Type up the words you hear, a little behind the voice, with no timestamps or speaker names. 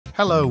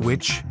Hello,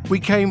 witch. We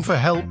came for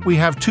help. We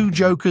have 2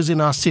 jokers in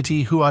our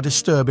city who are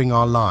disturbing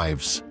our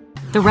lives.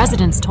 The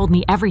residents told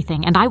me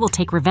everything, and I will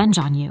take revenge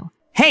on you.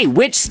 Hey,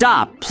 witch,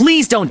 stop!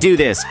 Please don't do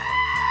this!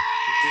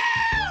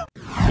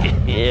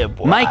 Yeah,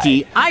 boy.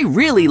 Mikey, I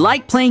really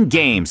like playing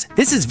games.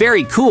 This is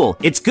very cool.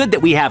 It's good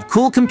that we have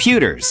cool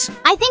computers.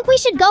 I think we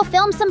should go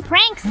film some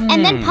pranks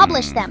and then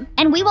publish them,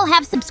 and we will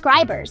have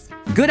subscribers.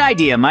 Good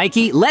idea,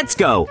 Mikey. Let's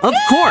go. Of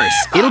course.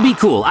 It'll be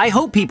cool. I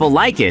hope people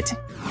like it.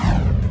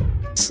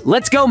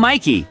 Let's go,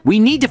 Mikey. We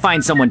need to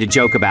find someone to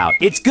joke about.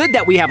 It's good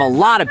that we have a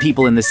lot of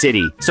people in the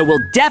city, so we'll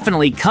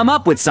definitely come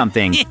up with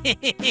something.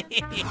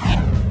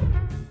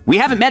 We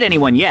haven't met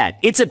anyone yet.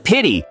 It's a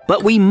pity,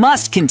 but we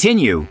must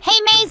continue. Hey,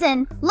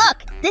 Maizen,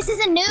 look, this is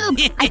a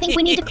noob. I think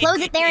we need to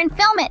close it there and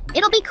film it.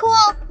 It'll be cool.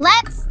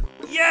 Let's.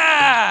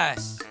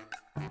 Yes!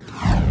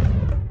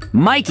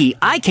 Mikey,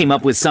 I came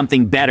up with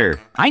something better.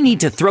 I need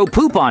to throw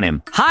poop on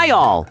him. Hi,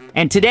 all.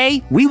 And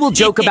today, we will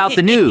joke about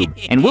the noob,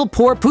 and we'll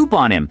pour poop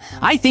on him.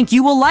 I think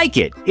you will like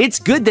it. It's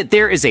good that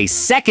there is a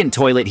second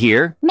toilet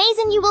here.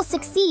 Maizen, you will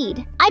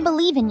succeed. I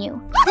believe in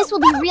you. This will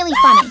be really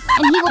funny,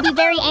 and he will be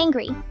very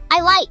angry.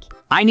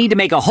 I need to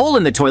make a hole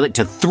in the toilet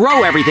to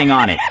throw everything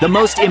on it. The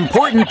most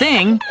important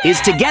thing is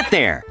to get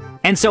there.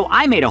 And so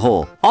I made a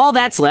hole. All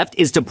that's left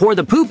is to pour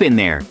the poop in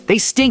there. They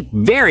stink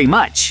very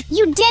much.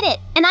 You did it,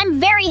 and I'm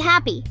very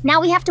happy. Now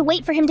we have to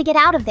wait for him to get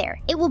out of there.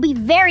 It will be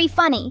very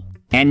funny.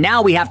 And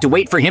now we have to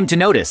wait for him to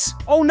notice.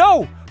 Oh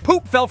no!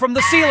 Poop fell from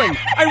the ceiling!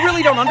 I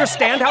really don't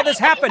understand how this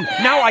happened!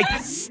 Now I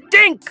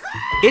stink!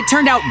 It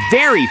turned out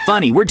very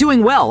funny. We're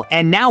doing well,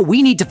 and now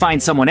we need to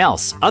find someone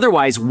else.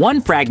 Otherwise, one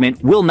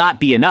fragment will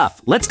not be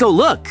enough. Let's go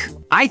look.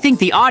 I think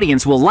the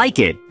audience will like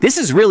it. This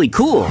is really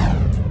cool.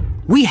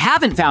 We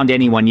haven't found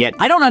anyone yet.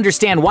 I don't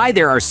understand why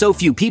there are so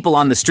few people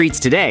on the streets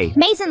today.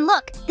 Maizen,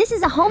 look, this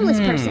is a homeless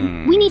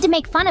person. We need to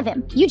make fun of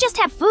him. You just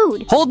have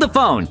food. Hold the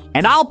phone,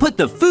 and I'll put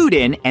the food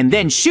in and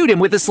then shoot him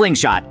with a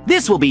slingshot.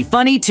 This will be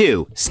funny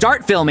too.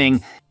 Start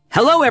filming.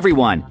 Hello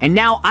everyone, and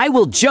now I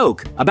will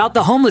joke about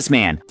the homeless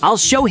man. I'll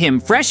show him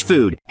fresh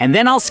food, and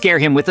then I'll scare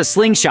him with a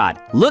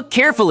slingshot. Look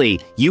carefully,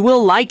 you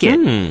will like it.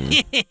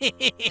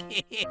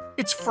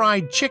 It's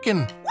fried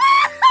chicken.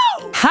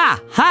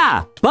 Ha,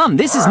 ha! Bum,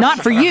 this is not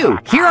for you.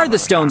 Here are the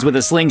stones with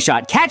a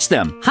slingshot. Catch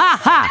them. Ha,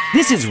 ha!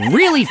 This is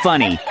really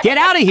funny. Get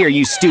out of here,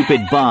 you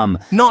stupid bum.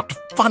 Not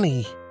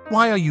funny.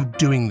 Why are you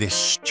doing this,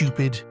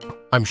 stupid?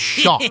 I'm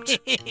shocked.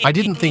 I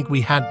didn't think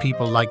we had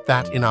people like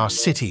that in our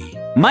city.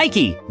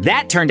 Mikey,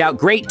 that turned out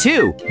great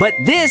too. But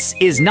this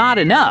is not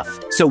enough.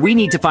 So we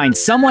need to find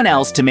someone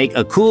else to make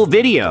a cool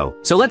video.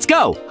 So let's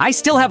go. I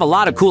still have a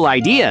lot of cool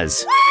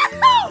ideas.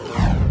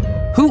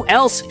 Who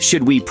else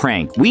should we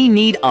prank? We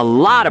need a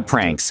lot of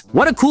pranks.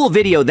 What a cool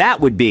video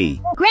that would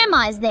be.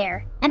 Grandma is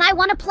there, and I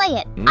want to play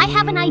it. I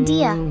have an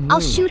idea.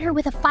 I'll shoot her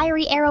with a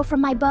fiery arrow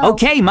from my bow.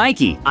 Okay,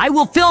 Mikey, I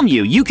will film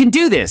you. You can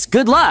do this.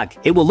 Good luck.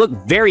 It will look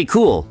very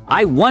cool.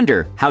 I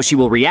wonder how she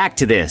will react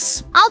to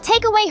this. I'll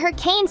take away her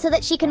cane so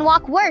that she can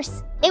walk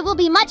worse. It will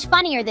be much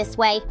funnier this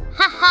way.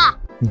 Ha ha.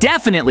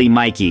 Definitely,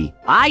 Mikey.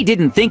 I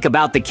didn't think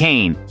about the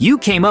cane. You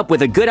came up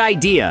with a good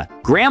idea.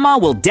 Grandma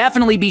will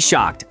definitely be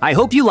shocked. I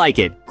hope you like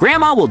it.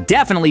 Grandma will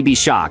definitely be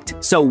shocked.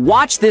 So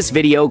watch this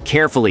video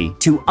carefully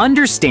to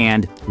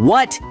understand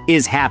what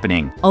is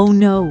happening. Oh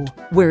no,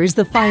 where is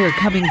the fire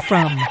coming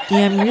from?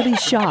 I'm really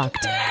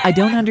shocked. I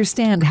don't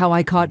understand how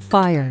I caught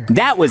fire.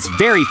 That was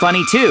very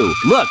funny too.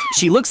 Look,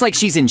 she looks like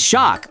she's in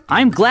shock.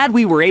 I'm glad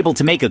we were able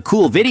to make a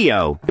cool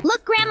video.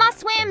 Look, Grandma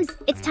swims.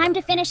 It's time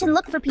to finish and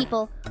look for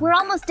people. We're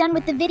almost done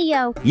with the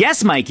video.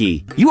 Yes,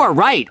 Mikey, you are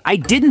right. I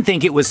didn't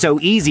think it was so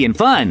easy and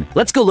fun.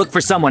 Let's go look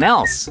for someone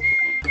else.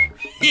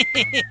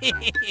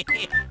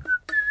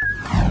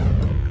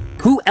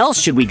 Who else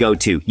should we go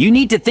to? You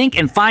need to think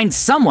and find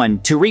someone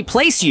to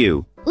replace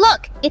you.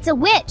 Look, it's a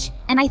witch,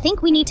 and I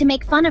think we need to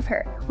make fun of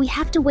her. We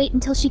have to wait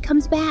until she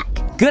comes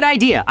back. Good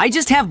idea. I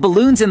just have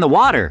balloons in the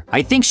water.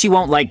 I think she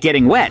won't like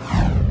getting wet.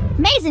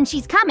 Maizen,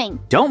 she's coming.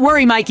 Don't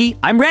worry, Mikey.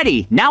 I'm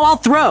ready. Now I'll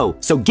throw.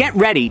 So get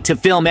ready to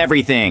film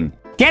everything.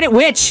 Get it,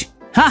 witch?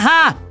 Ha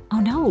ha! Oh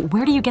no,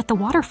 where do you get the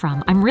water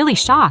from? I'm really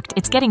shocked.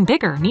 It's getting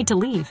bigger. Need to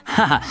leave.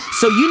 Haha,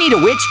 so you need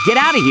a witch? Get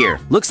out of here.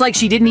 Looks like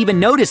she didn't even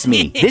notice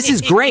me. This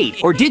is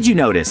great. Or did you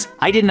notice?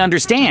 I didn't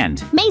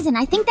understand. Maizen,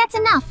 I think that's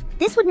enough.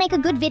 This would make a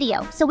good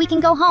video, so we can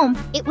go home.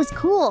 It was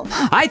cool.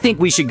 I think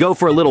we should go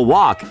for a little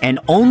walk and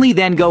only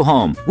then go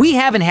home. We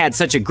haven't had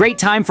such a great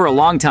time for a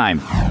long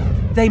time.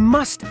 They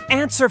must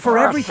answer for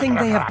everything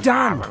they have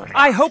done.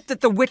 I hope that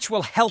the witch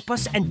will help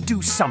us and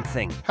do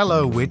something.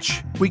 Hello,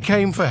 witch. We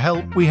came for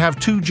help. We have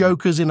 2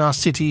 jokers in our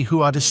city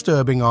who are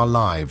disturbing our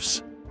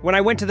lives. When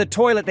I went to the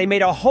toilet, they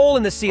made a hole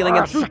in the ceiling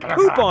and threw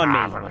poop on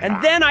me.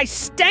 And then I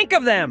stank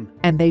of them.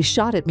 And they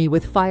shot at me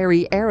with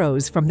fiery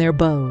arrows from their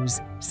bows.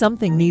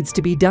 Something needs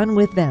to be done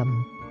with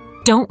them.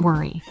 Don't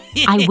worry.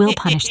 I will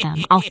punish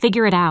them. I'll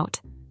figure it out.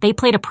 They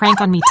played a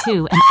prank on me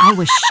too, and I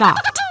was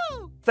shocked.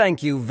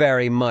 Thank you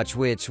very much,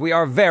 witch. We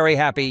are very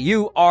happy.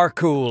 You are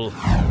cool.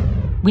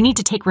 We need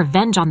to take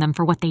revenge on them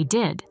for what they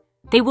did.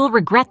 They will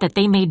regret that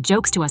they made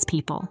jokes to us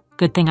people.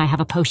 Good thing I have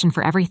a potion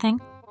for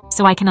everything.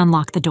 so I can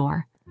unlock the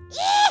door.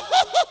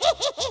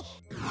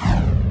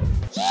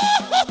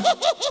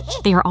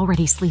 They are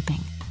already sleeping.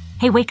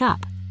 Hey, wake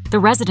up. The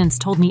residents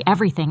told me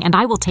everything, and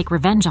I will take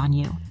revenge on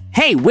you.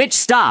 Hey, witch,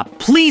 stop.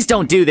 Please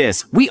don't do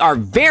this. We are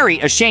very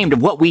ashamed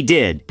of what we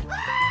did.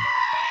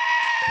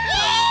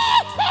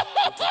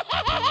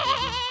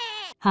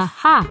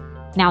 Ha-ha.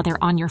 Now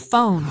they're on your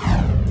phone.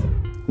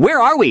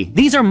 Where are we?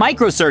 These are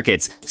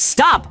microcircuits.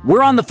 Stop!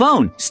 We're on the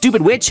phone.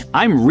 Stupid witch,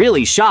 I'm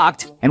really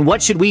shocked. And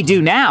what should we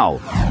do now?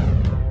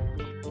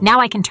 Now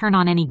I can turn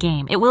on any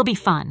game. It will be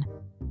fun.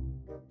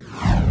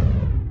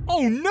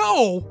 Oh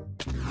no!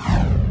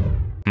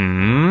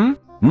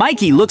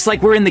 Mikey, looks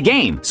like we're in the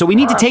game, so we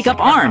need to take up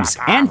arms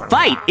and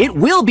fight. It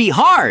will be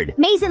hard.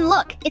 Maizen,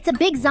 look, it's a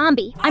big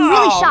zombie. I'm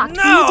really shocked.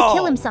 We need to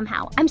kill him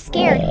somehow. I'm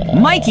scared.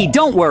 Mikey,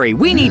 don't worry.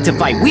 We need to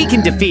fight. We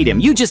can defeat him.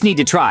 You just need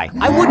to try.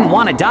 I wouldn't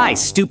want to die,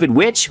 stupid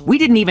witch. We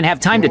didn't even have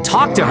time to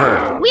talk to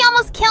her. We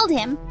almost killed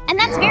him, and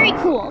that's very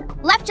cool.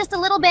 Left just a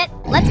little bit.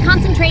 Let's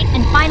concentrate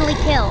and finally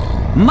kill.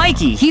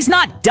 Mikey, he's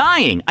not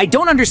dying. I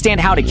don't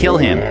understand how to kill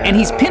him, and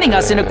he's pinning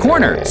us in a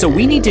corner, so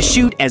we need to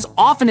shoot as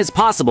often as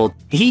possible.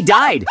 He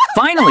died.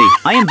 Finally,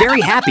 I am very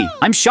happy.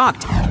 I'm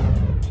shocked.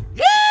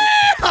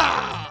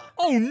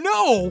 Oh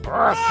no!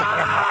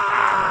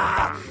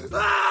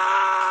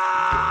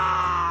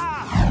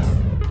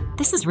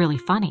 This is really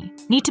funny.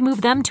 Need to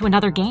move them to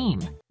another game.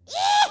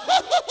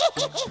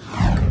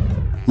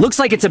 Looks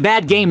like it's a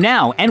bad game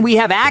now, and we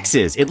have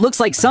axes. It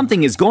looks like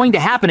something is going to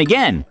happen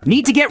again.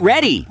 Need to get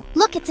ready.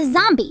 Look, it's a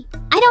zombie.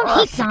 I don't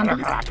hate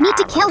zombies. Need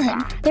to kill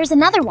him. There's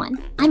another one.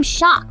 I'm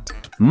shocked.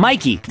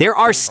 Mikey, there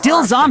are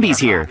still zombies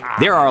here.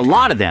 There are a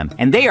lot of them,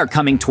 and they are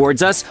coming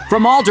towards us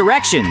from all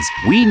directions.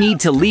 We need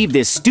to leave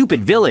this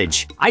stupid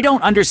village. I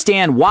don't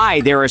understand why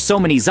there are so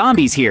many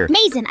zombies here.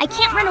 Maizen, I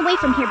can't run away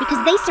from here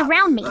because they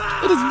surround me.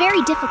 It is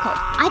very difficult.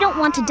 I don't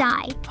want to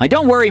die.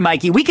 Don't worry,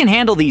 Mikey. We can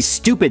handle these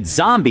stupid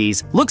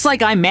zombies. Looks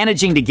like I'm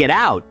managing to get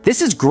out.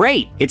 This is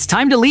great. It's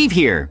time to leave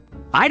here.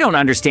 I don't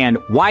understand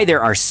why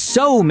there are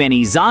so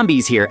many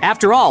zombies here.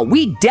 After all,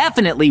 we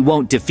definitely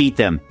won't defeat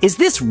them. Is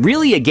this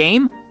really a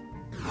game?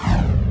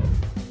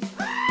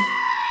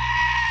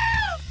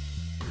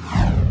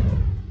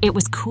 It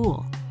was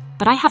cool,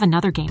 but I have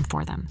another game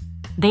for them.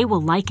 They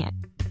will like it.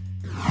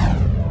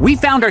 We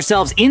found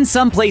ourselves in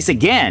some place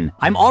again.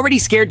 I'm already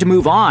scared to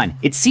move on.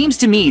 It seems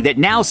to me that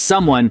now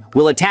someone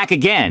will attack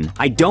again.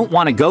 I don't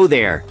want to go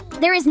there.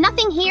 There is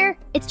nothing here.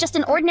 It's just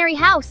an ordinary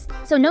house,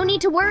 so no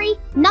need to worry.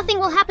 Nothing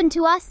will happen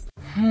to us.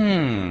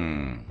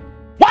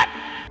 What?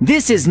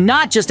 This is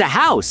not just a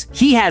house.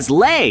 He has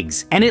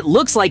legs, and it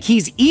looks like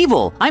he's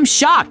evil. I'm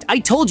shocked. I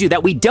told you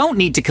that we don't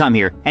need to come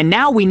here, and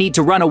now we need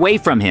to run away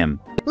from him.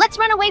 Let's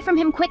run away from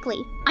him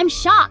quickly. I'm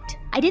shocked.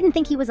 I didn't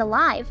think he was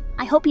alive.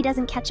 I hope he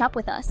doesn't catch up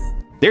with us.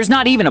 There's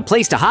not even a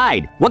place to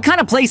hide. What kind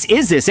of place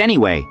is this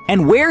anyway?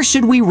 And where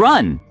should we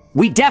run?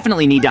 We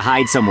definitely need to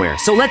hide somewhere,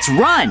 so let's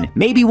run.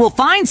 Maybe we'll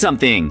find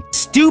something.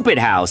 Stupid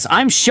house.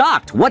 I'm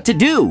shocked. What to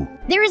do?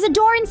 There is a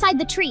door inside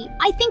the tree.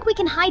 I think we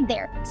can hide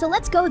there, so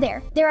let's go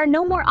there. There are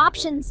no more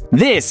options.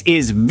 This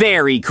is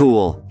very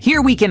cool.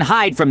 Here we can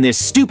hide from this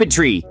stupid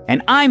tree,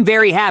 and I'm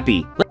very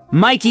happy.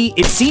 Mikey,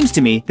 it seems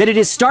to me that it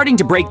is starting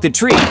to break the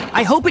tree.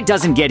 I hope it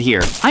doesn't get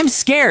here. I'm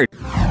scared.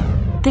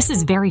 This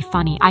is very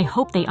funny. I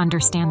hope they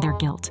understand their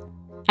guilt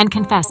and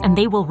confess, and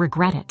they will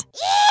regret it.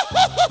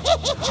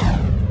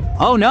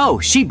 Oh no,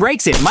 she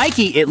breaks it.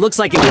 Mikey, it looks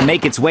like it will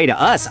make its way to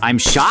us. I'm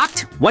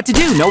shocked. What to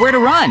do? Nowhere to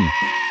run.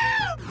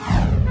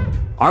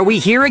 Are we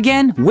here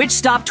again? Witch,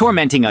 stop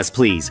tormenting us,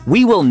 please.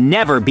 We will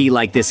never be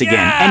like this again.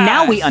 Yes! And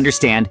now we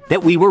understand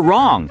that we were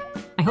wrong.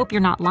 I hope you're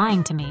not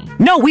lying to me.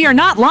 No, we are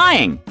not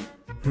lying.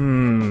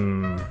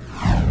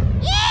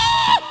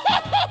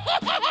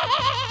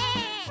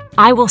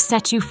 I will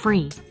set you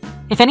free.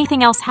 If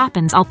anything else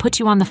happens, I'll put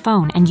you on the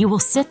phone and you will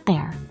sit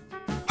there.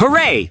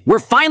 Hooray! We're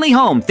finally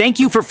home. Thank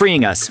you for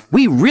freeing us.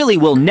 We really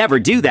will never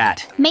do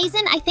that.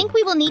 Maizen, I think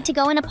we will need to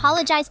go and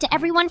apologize to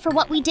everyone for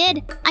what we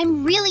did.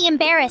 I'm really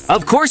embarrassed.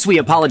 Of course we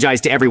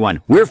apologize to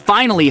everyone. We're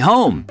finally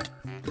home.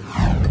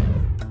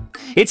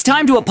 It's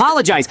time to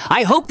apologize.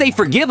 I hope they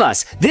forgive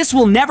us. This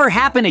will never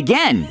happen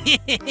again.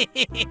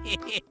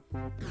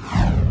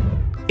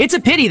 It's a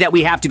pity that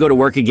we have to go to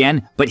work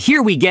again, but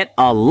here we get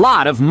a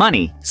lot of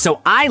money,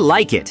 so I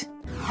like it.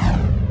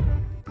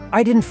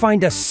 I didn't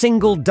find a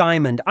single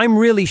diamond. I'm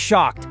really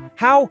shocked.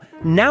 How?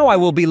 Now I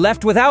will be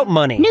left without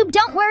money. Noob,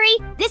 don't worry.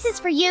 This is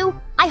for you.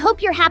 I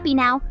hope you're happy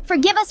now.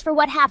 Forgive us for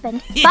what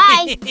happened.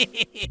 Bye.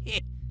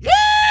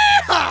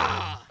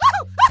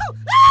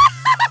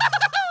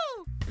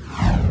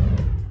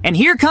 And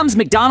here comes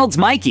McDonald's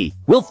Mikey.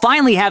 We'll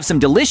finally have some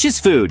delicious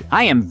food.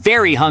 I am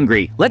very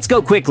hungry. Let's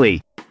go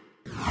quickly.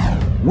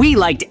 We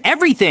liked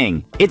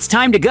everything. It's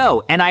time to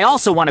go, and I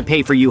also want to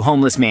pay for you,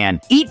 homeless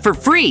man. Eat for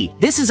free.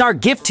 This is our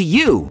gift to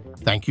you.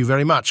 Thank you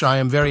very much. I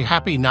am very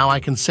happy. Now I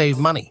can save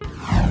money.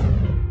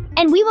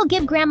 And we will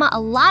give Grandma a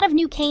lot of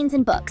new canes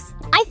and books.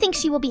 I think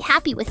she will be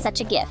happy with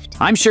such a gift.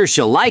 I'm sure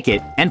she'll like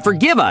it and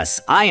forgive us.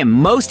 I am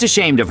most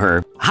ashamed of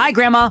her. Hi,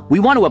 Grandma. We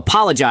want to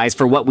apologize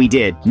for what we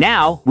did.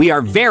 Now, we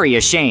are very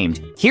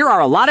ashamed. Here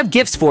are a lot of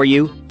gifts for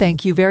you.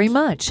 Thank you very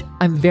much.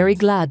 I'm very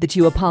glad that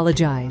you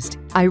apologized.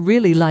 I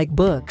really like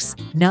books.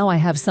 Now I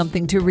have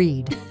something to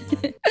read.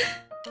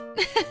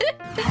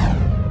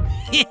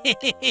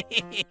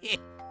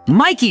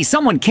 Mikey,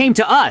 someone came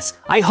to us.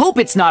 I hope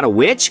it's not a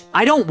witch.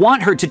 I don't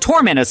want her to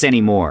torment us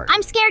anymore.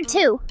 I'm scared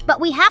too, but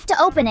we have to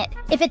open it.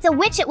 If it's a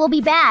witch, it will be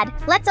bad.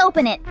 Let's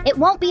open it. It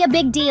won't be a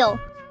big deal.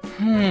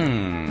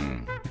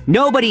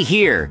 Nobody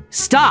here.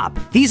 Stop.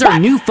 These are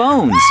new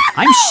phones.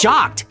 I'm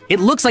shocked. It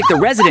looks like the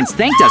residents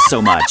thanked us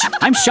so much.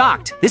 I'm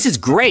shocked. This is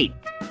great.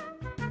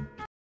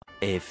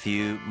 A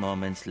few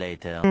moments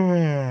later.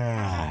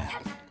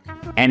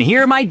 And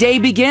here my day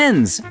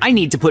begins. I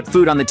need to put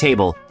food on the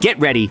table, get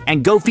ready,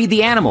 and go feed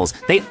the animals.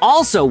 They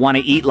also want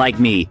to eat like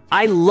me.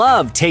 I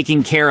love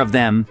taking care of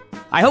them.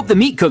 I hope the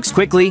meat cooks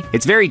quickly.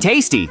 It's very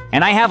tasty,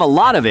 and I have a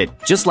lot of it,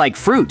 just like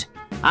fruit.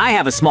 I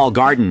have a small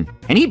garden,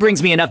 and he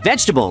brings me enough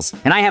vegetables,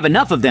 and I have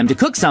enough of them to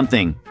cook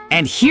something.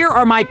 And here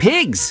are my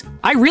pigs.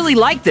 I really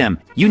like them.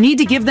 You need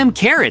to give them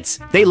carrots.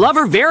 They love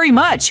her very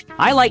much.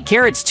 I like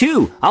carrots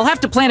too. I'll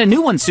have to plant a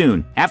new one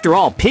soon. After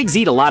all, pigs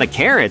eat a lot of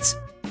carrots.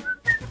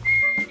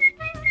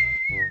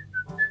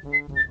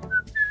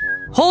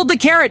 Hold the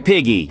carrot,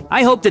 Piggy.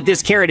 I hope that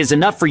this carrot is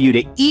enough for you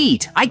to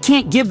eat. I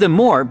can't give them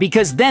more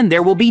because then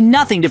there will be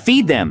nothing to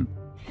feed them.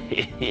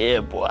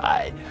 Yeah,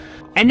 boy.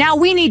 And now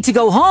we need to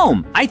go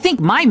home. I think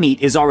my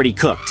meat is already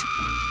cooked.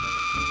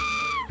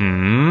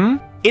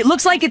 It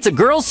looks like it's a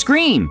girl's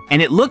scream, and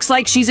it looks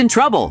like she's in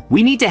trouble.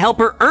 We need to help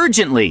her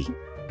urgently.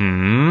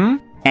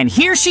 And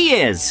here she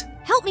is.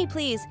 Help me,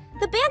 please.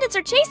 The bandits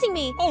are chasing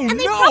me, Oh, and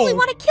they no. probably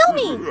want to kill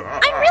me.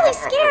 I'm really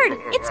scared.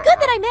 It's good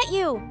that I met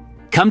you.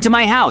 Come to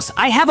my house.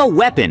 I have a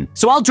weapon,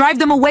 so I'll drive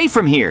them away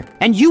from here,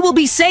 and you will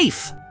be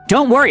safe.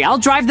 Don't worry, I'll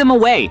drive them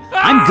away.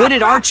 I'm good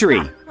at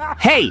archery.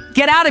 Hey,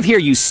 get out of here,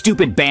 you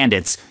stupid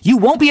bandits. You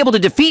won't be able to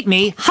defeat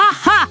me. Ha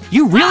ha!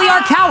 You really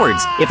are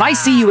cowards. If I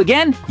see you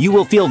again, you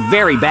will feel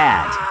very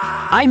bad.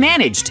 I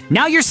managed.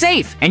 Now you're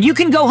safe, and you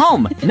can go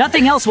home.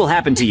 Nothing else will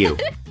happen to you.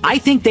 I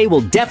think they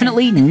will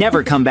definitely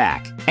never come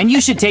back, and you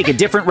should take a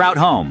different route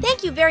home.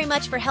 Thank you very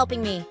much for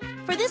helping me.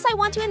 For this, I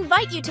want to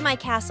invite you to my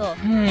castle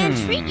and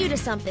treat you to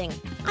something.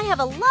 I have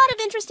a lot of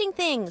interesting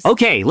things.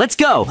 Okay, let's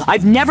go.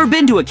 I've never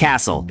been to a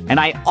castle, and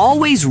I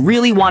always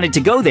really wanted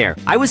to go there.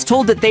 I was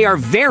told that they are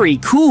very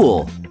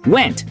cool.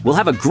 Went. We'll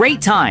have a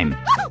great time.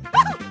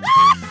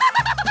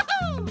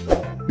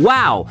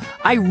 Wow,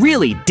 I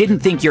really didn't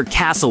think your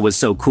castle was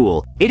so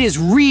cool. It is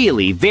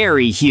really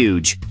very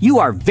huge. You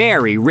are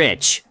very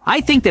rich.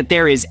 I think that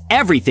there is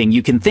everything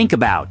you can think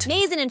about.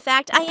 Maizen, in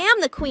fact, I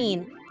am the queen.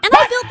 And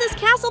I built this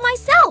castle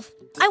myself.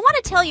 I want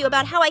to tell you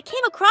about how I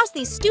came across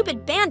these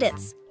stupid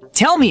bandits.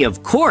 Tell me,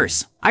 of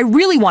course. I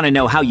really want to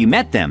know how you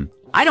met them.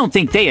 I don't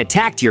think they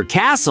attacked your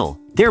castle.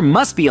 There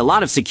must be a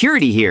lot of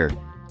security here.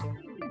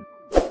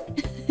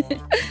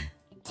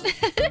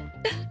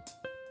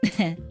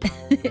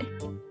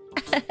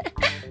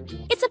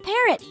 It's a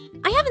parrot.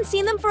 I haven't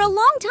seen them for a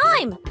long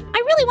time.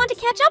 I really want to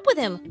catch up with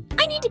him.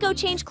 I need to go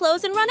change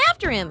clothes and run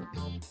after him.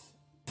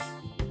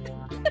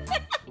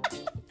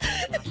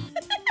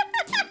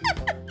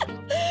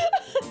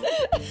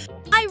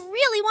 I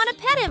really want to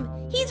pet him.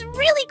 He's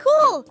really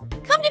cool.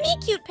 Come to me,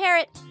 cute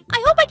parrot.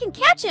 I hope I can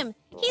catch him.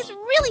 He's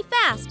really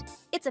fast.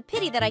 It's a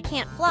pity that I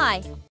can't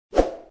fly.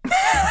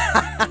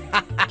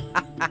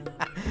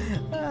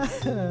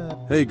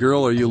 Hey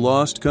girl, are you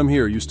lost? Come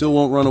here, you still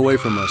won't run away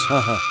from us.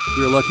 Haha,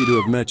 we're lucky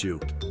to have met you.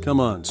 Come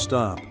on,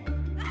 stop.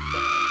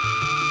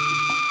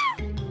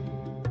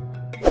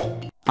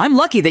 I'm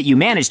lucky that you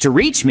managed to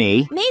reach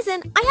me.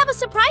 Maizen, I have a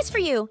surprise for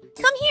you.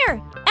 Come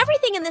here.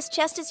 Everything in this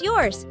chest is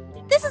yours.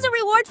 This is a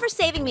reward for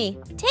saving me.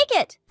 Take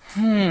it.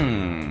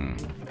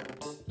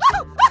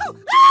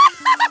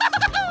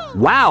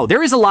 Wow,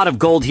 there is a lot of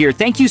gold here.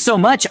 Thank you so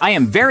much. I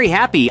am very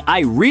happy. I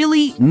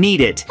really need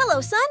it. Hello,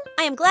 son.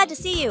 I am glad to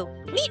see you.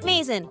 Meet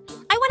Maizen.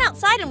 I went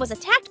outside and was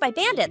attacked by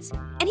bandits,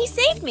 and he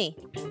saved me.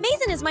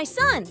 Maizen is my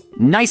son.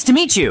 Nice to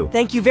meet you.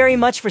 Thank you very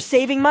much for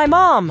saving my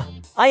mom.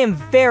 I am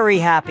very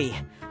happy.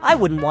 I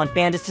wouldn't want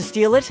bandits to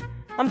steal it.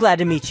 I'm glad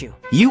to meet you.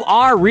 You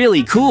are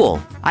really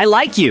cool. I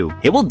like you.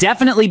 It will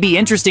definitely be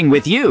interesting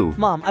with you.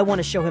 Mom, I want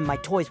to show him my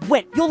toys.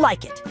 Wait, you'll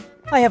like it.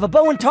 I have a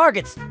bow and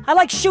targets. I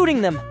like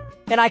shooting them,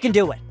 and I can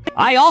do it.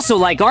 I also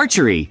like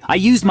archery. I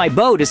used my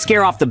bow to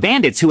scare off the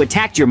bandits who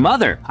attacked your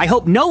mother. I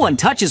hope no one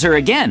touches her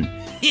again.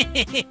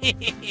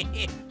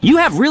 You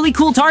have really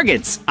cool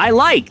targets. I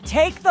like.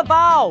 Take the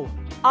bow.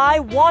 I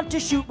want to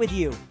shoot with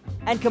you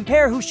and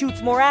compare who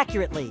shoots more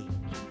accurately.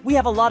 We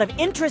have a lot of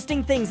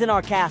interesting things in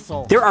our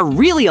castle. There are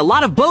really a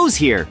lot of bows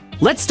here.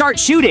 Let's start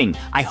shooting.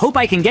 I hope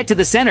I can get to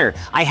the center.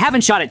 I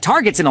haven't shot at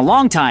targets in a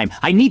long time.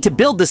 I need to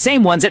build the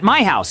same ones at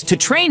my house to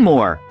train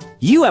more.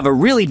 You have a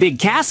really big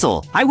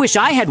castle. I wish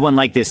I had one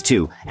like this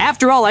too.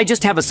 After all, I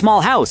just have a small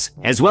house,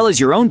 as well as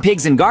your own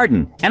pigs and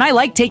garden, and I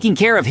like taking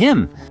care of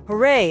him.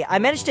 Hooray, I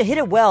managed to hit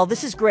it well.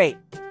 This is great.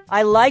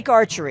 I like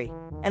archery,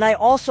 and I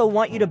also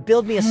want you to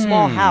build me a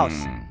small house.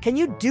 Can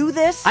you do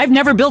this? I've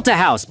never built a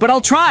house, but I'll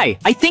try.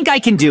 I think I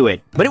can do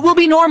it, but it will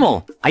be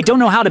normal. I don't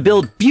know how to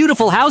build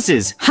beautiful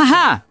houses.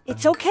 Haha!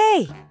 It's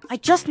okay. I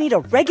just need a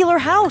regular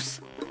house.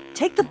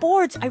 Take the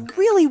boards. I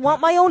really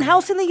want my own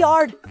house in the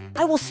yard.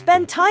 I will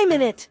spend time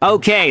in it.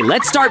 Okay,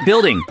 let's start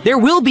building. There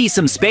will be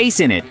some space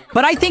in it,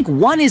 but I think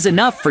one is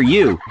enough for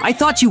you. I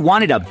thought you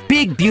wanted a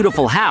big,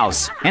 beautiful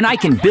house, and I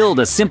can build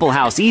a simple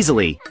house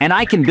easily, and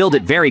I can build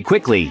it very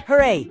quickly.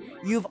 Hooray,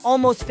 you've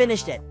almost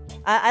finished it.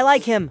 I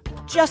like him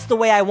just the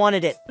way I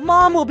wanted it.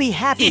 Mom will be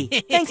happy.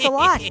 Thanks a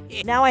lot.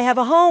 Now I have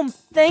a home.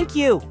 Thank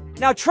you.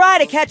 Now try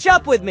to catch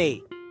up with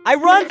me. I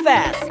run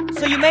fast,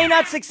 so you may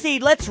not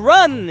succeed. Let's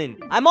run.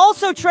 I'm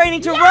also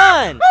training to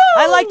run.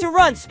 I like to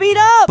run. Speed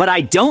up. But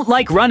I don't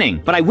like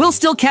running, but I will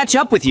still catch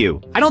up with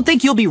you. I don't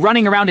think you'll be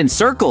running around in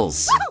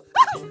circles.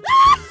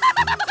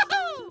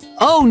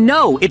 Oh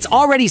no, it's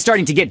already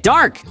starting to get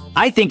dark.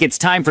 I think it's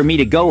time for me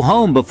to go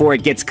home before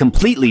it gets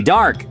completely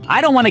dark. I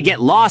don't want to get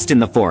lost in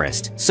the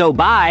forest, so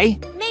bye.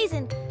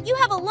 Maizen, you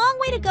have a long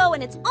way to go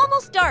and it's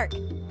almost dark.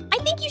 I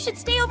think you should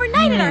stay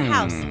overnight at our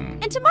house,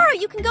 and tomorrow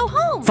you can go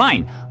home.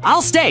 Fine,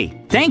 I'll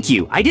stay. Thank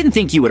you. I didn't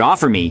think you would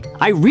offer me.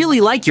 I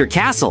really like your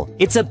castle.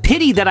 It's a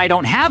pity that I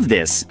don't have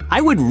this.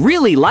 I would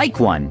really like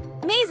one.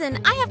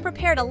 Maizen, I have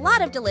prepared a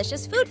lot of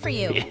delicious food for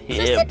you,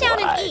 so sit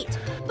down and eat.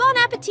 Bon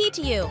appetit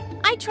to you.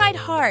 I tried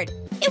hard.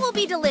 It will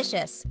be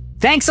delicious.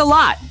 Thanks a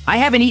lot. I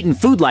haven't eaten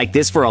food like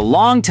this for a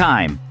long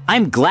time.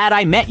 I'm glad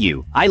I met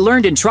you. I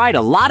learned and tried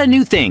a lot of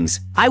new things.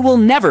 I will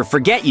never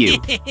forget you.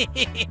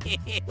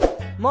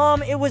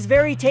 Mom, it was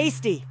very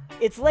tasty.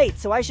 It's late,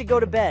 so I should go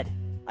to bed.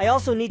 I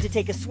also need to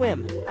take a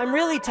swim. I'm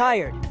really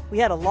tired. We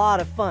had a lot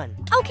of fun.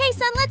 Okay,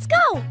 son, let's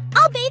go.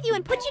 I'll bathe you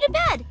and put you to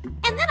bed.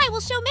 And then I will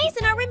show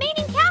Maizen our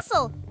remaining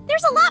castle.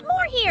 There's a lot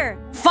more here.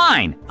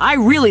 Fine. I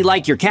really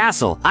like your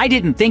castle. I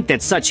didn't think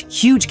that such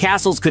huge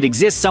castles could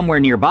exist somewhere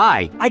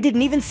nearby. I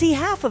didn't even see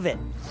half of it.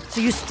 So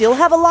you still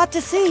have a lot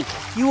to see.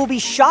 You will be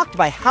shocked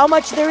by how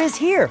much there is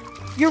here.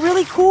 You're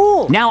really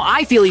cool. Now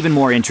I feel even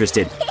more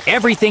interested.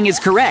 Everything is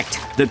correct.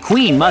 The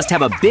queen must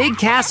have a big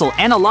castle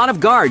and a lot of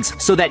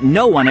guards so that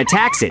no one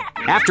attacks it.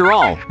 After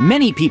all,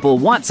 many people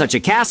want such a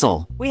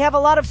castle. We have a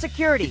lot of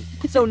security,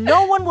 so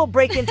no one will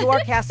break into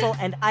our castle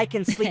and I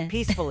can sleep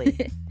peacefully.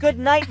 Good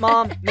night,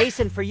 Mom.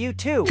 Maizen, for you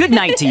too. Good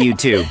night to you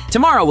too.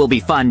 Tomorrow will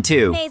be fun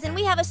too. Maizen,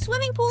 we have a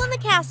swimming pool in the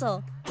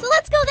castle. So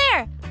let's go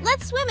there.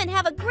 Let's swim and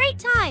have a great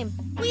time.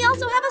 We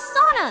also have a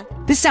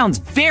sauna. This sounds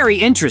very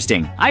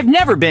interesting. I've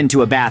never been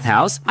to a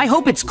bathhouse. I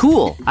hope it's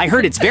cool. I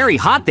heard it's very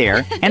hot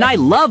there, and I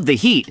love the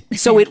heat,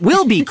 so it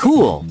will be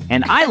cool.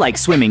 And I like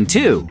swimming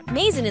too.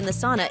 Maizen in the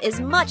sauna is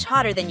much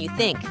hotter than you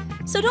think.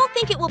 So don't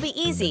think it will be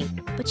easy,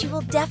 but you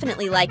will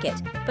definitely like it.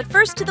 But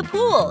first to the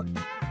pool.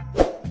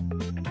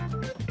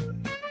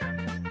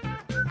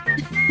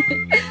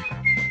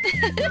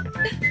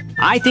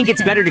 I think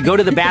it's better to go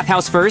to the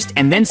bathhouse first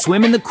and then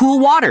swim in the cool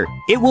water.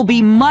 It will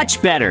be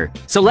much better.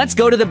 So let's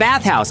go to the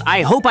bathhouse.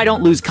 I hope I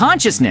don't lose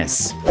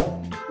consciousness.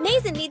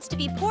 Maizen needs to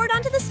be poured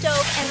onto the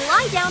stove and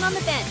lie down on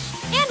the bench.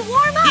 And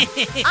warm up!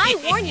 I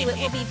warn you, it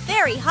will be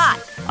very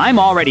hot. I'm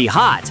already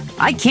hot.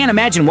 I can't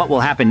imagine what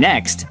will happen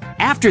next.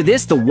 After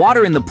this, the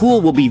water in the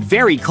pool will be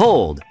very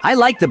cold. I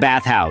like the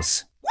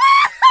bathhouse.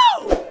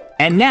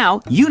 And now,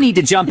 you need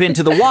to jump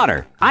into the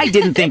water. I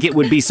didn't think it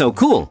would be so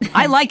cool.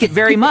 I like it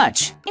very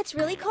much. It's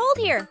really cold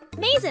here.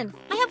 Maizen,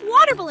 I have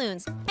water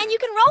balloons, and you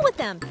can roll with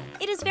them.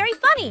 It is very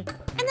funny.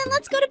 And then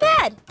let's go to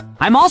bed.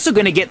 I'm also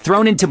gonna get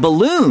thrown into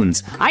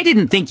balloons. I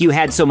didn't think you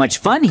had so much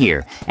fun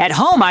here. At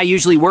home, I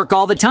usually work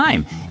all the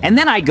time. And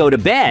then I go to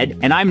bed,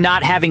 and I'm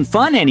not having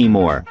fun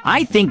anymore.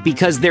 I think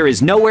because there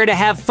is nowhere to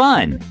have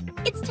fun.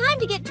 It's time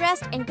to get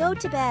dressed and go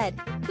to bed.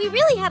 We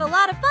really had a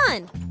lot of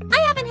fun. I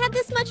haven't had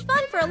this much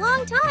fun for a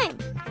long time.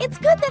 It's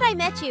good that I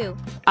met you.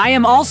 I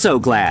am also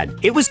glad.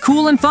 It was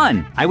cool and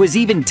fun. I was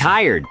even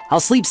tired. I'll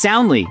sleep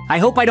soundly. I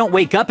hope I don't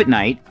wake up at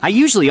night. I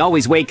usually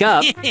always wake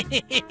up.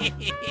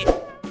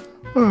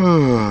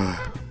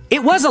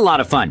 It was a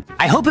lot of fun.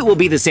 I hope it will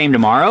be the same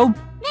tomorrow.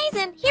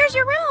 Maizen, here's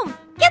your room.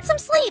 Get some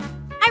sleep.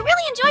 I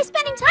really enjoy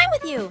spending time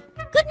with you.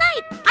 Good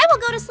night. I will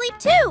go to sleep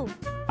too.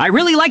 I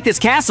really like this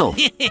castle.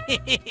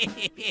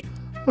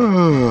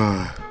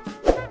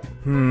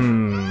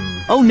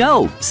 Oh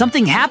no,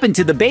 something happened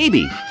to the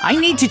baby. I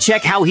need to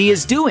check how he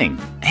is doing.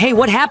 Hey,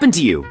 what happened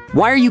to you?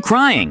 Why are you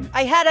crying?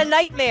 I had a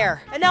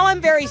nightmare, and now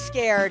I'm very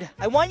scared.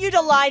 I want you to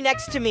lie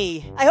next to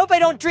me. I hope I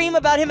don't dream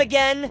about him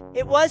again.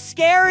 It was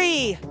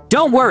scary.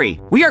 Don't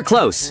worry, we are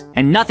close,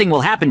 and nothing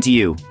will happen to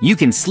you. You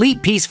can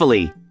sleep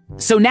peacefully.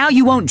 So now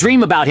you won't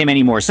dream about him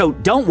anymore, so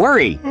don't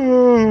worry.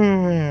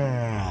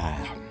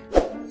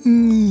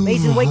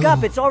 Maizen, wake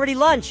up, it's already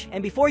lunch.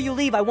 And before you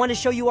leave, I want to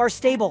show you our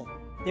stable.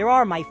 There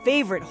are my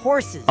favorite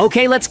horses.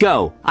 Okay, let's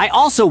go. I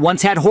also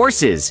once had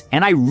horses,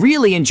 and I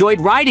really enjoyed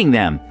riding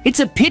them.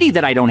 It's a pity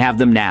that I don't have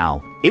them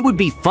now. It would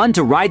be fun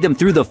to ride them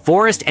through the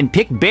forest and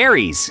pick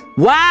berries.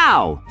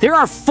 Wow! There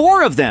are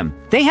 4 of them.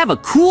 They have a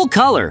cool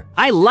color.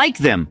 I like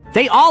them.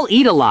 They all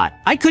eat a lot.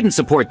 I couldn't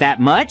support that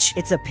much.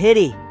 It's a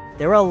pity.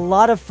 They're a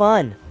lot of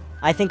fun.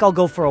 I think I'll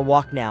go for a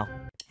walk now.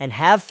 And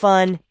have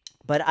fun,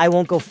 but I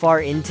won't go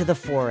far into the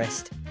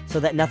forest, so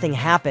that nothing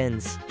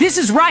happens. This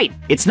is right!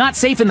 It's not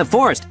safe in the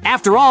forest.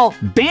 After all,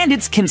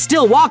 bandits can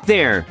still walk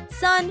there.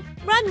 Son,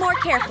 run more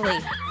carefully.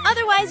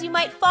 Otherwise, you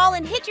might fall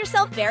and hit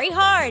yourself very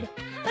hard.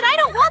 But I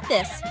don't want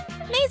this.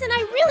 Maizen,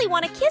 I really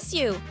want to kiss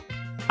you.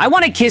 I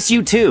want to kiss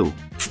you too.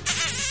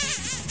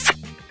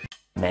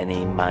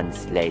 Many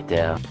months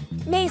later.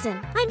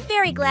 Maizen, I'm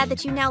very glad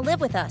that you now live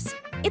with us.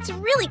 It's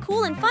really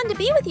cool and fun to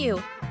be with you.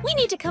 We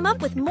need to come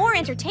up with more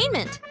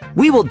entertainment.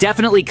 We will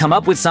definitely come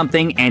up with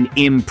something and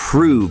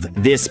improve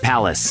this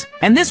palace.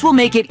 And this will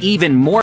make it even more